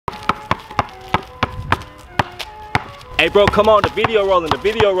Hey bro, come on, the video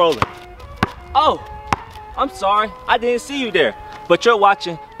rolling. Oh, I'm sorry, I didn't see you there. But you're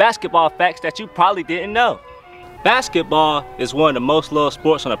watching basketball facts that you probably didn't know. Basketball is one of the most loved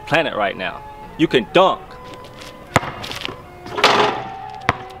sports on the planet right now. You can dunk,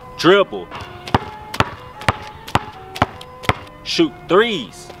 dribble, shoot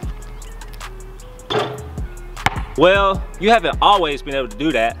threes. Well, you haven't always been able to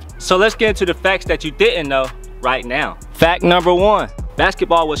do that. So let's get into the facts that you didn't know right now. Fact number 1,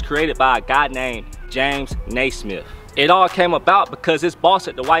 basketball was created by a guy named James Naismith. It all came about because his boss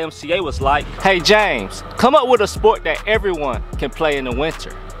at the YMCA was like, "Hey James, come up with a sport that everyone can play in the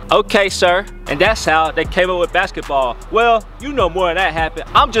winter." "Okay, sir." And that's how they came up with basketball. Well, you know more than that happened.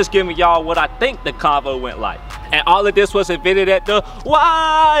 I'm just giving y'all what I think the convo went like. And all of this was invented at the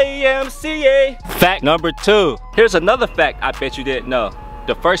YMCA. Fact number 2. Here's another fact I bet you didn't know.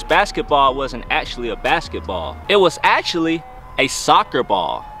 The first basketball wasn't actually a basketball. It was actually a soccer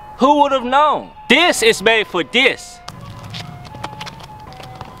ball. Who would have known? This is made for this.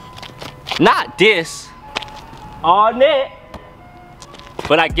 Not this. On net.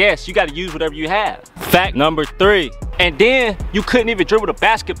 But I guess you gotta use whatever you have. Fact number 3. And then you couldn't even dribble the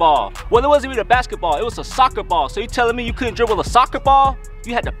basketball. Well, it wasn't even a basketball, it was a soccer ball. So you telling me you couldn't dribble a soccer ball?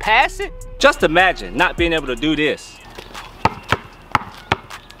 You had to pass it? Just imagine not being able to do this.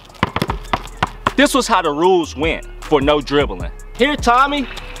 This was how the rules went for no dribbling. Here, Tommy.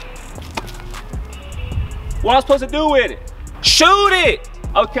 What am I supposed to do with it? Shoot it!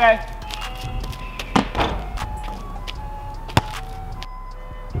 Okay.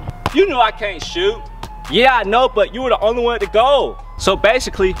 You know I can't shoot. Yeah, I know, but you were the only one to go. So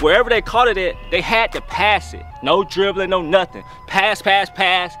basically, wherever they caught it at, they had to pass it. No dribbling, no nothing. Pass, pass,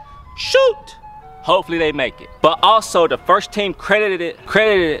 pass, shoot. Hopefully they make it. But also the first team credited it,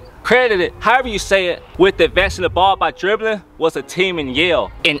 however you say it, with advancing the ball by dribbling was a team in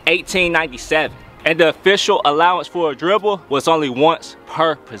Yale in 1897. And the official allowance for a dribble was only once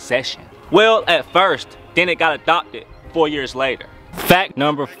per possession. Well, at first, then it got adopted 4 years later. Fact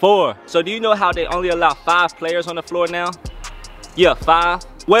number 4. So do you know how they only allow 5 players on the floor now? Yeah, 5.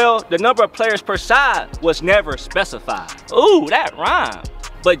 Well, the number of players per side was never specified. Ooh, that rhymed.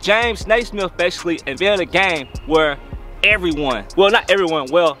 But James Naismith basically invented a game where everyone, well not everyone,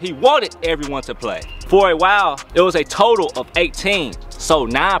 well he wanted everyone to play. For a while, it was a total of 18, so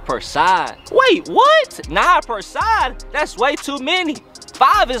 9 per side. Wait, what? 9 per side? That's way too many.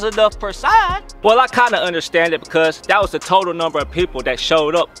 5 is enough per side. Well, I kind of understand it because that was the total number of people that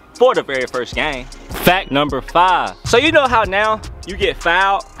showed up for the very first game. Fact number 5. So you know how now you get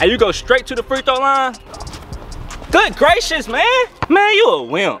fouled and you go straight to the free throw line? Good gracious, man. Man, you a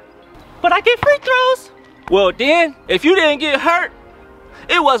wimp. But I get free throws. Well then, if you didn't get hurt,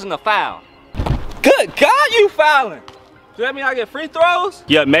 it wasn't a foul. Good God, you fouling. Does that mean I get free throws?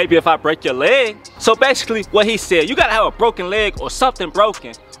 Yeah, maybe if I break your leg. So basically what he said, you gotta have a broken leg or something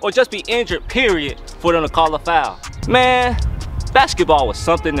broken, or just be injured, period, for them to call a foul. Man, basketball was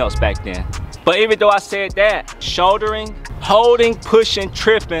something else back then. But even though I said that, shouldering, holding, pushing,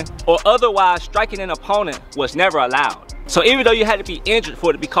 tripping, or otherwise striking an opponent was never allowed. So even though you had to be injured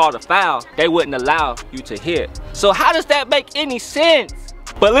for it to be called a foul, they wouldn't allow you to hit. So how does that make any sense?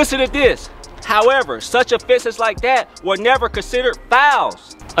 But listen to this. However, such offenses like that were never considered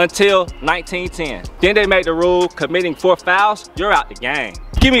fouls until 1910. Then they made the rule, committing 4 fouls, you're out the game.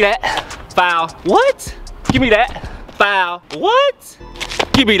 Give me that. Foul. What? Give me that. Foul. What?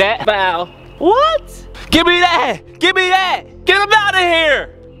 Give me that. Foul. What? Give me that. Give me that. Get him out of here.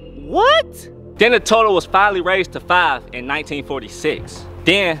 What? Then the total was finally raised to 5 in 1946.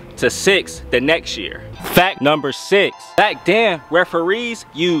 Then to 6 the next year. Fact number 6. Back then, referees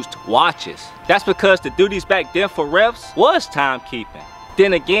used watches. That's because the duties back then for refs was timekeeping.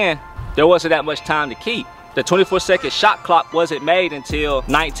 Then again, there wasn't that much time to keep. The 24-second shot clock wasn't made until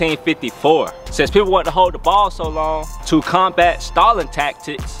 1954. Since people wanted to hold the ball so long, to combat stalling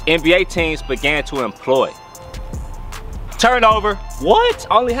tactics, NBA teams began to employ. Turnover. What?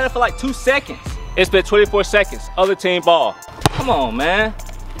 I only had it for like 2 seconds. It's been 24 seconds, other team ball. Come on, man.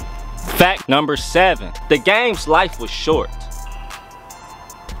 Fact number 7. The game's life was short.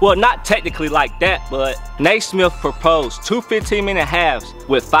 Well, not technically like that, but Naismith proposed 2 15-minute halves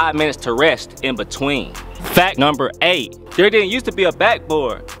with 5 minutes to rest in between. Fact number 8. There didn't used to be a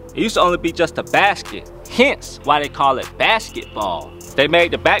backboard. It used to only be just a basket. Hence why they call it basketball. They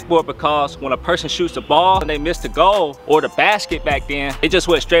made the backboard because when a person shoots the ball and they miss the goal or the basket back then, it just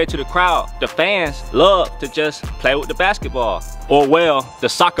went straight to the crowd. The fans loved to just play with the basketball, or well, the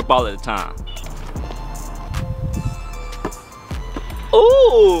soccer ball at the time.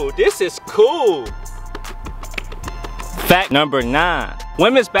 Ooh, this is cool. Fact number 9.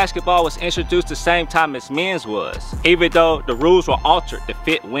 Women's basketball was introduced the same time as men's was, even though the rules were altered to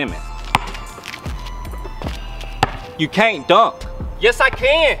fit women. You can't dunk. Yes, I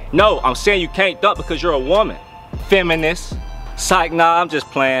can. No, I'm saying you can't dunk because you're a woman. Feminist. Psych, nah, I'm just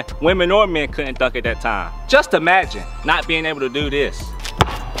playing. Women or men couldn't dunk at that time. Just imagine not being able to do this.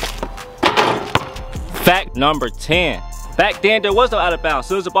 Fact number 10. Back then, there was no out of bounds. As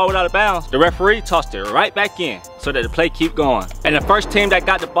soon as the ball went out of bounds, the referee tossed it right back in so that the play keep going. And the first team that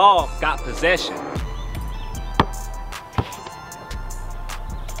got the ball got possession.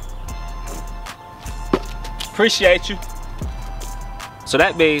 Appreciate you. So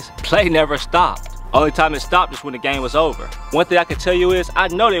that means play never stopped. Only time it stopped is when the game was over. One thing I can tell you is I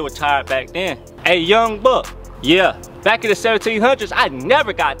know they were tired back then. A young buck. Yeah, back in the 1700s, I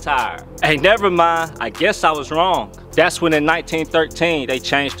never got tired. Hey, never mind, I guess I was wrong. That's when in 1913, they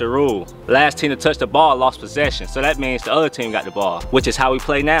changed the rule. Last team to touch the ball lost possession, so that means the other team got the ball, which is how we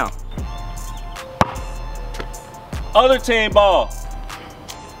play now. Other team ball.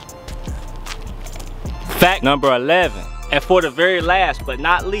 Fact number 11, and for the very last but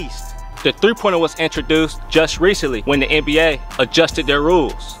not least, the three-pointer was introduced just recently when the NBA adjusted their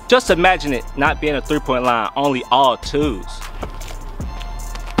rules. Just imagine it not being a three-point line, only all twos.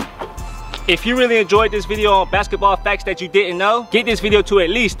 If you really enjoyed this video on basketball facts that you didn't know, get this video to at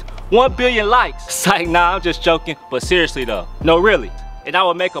least 1 billion likes. Psych, nah, I'm just joking, but seriously though, no really. And I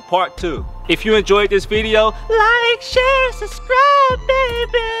will make a part 2. If you enjoyed this video, like, share, subscribe,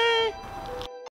 baby.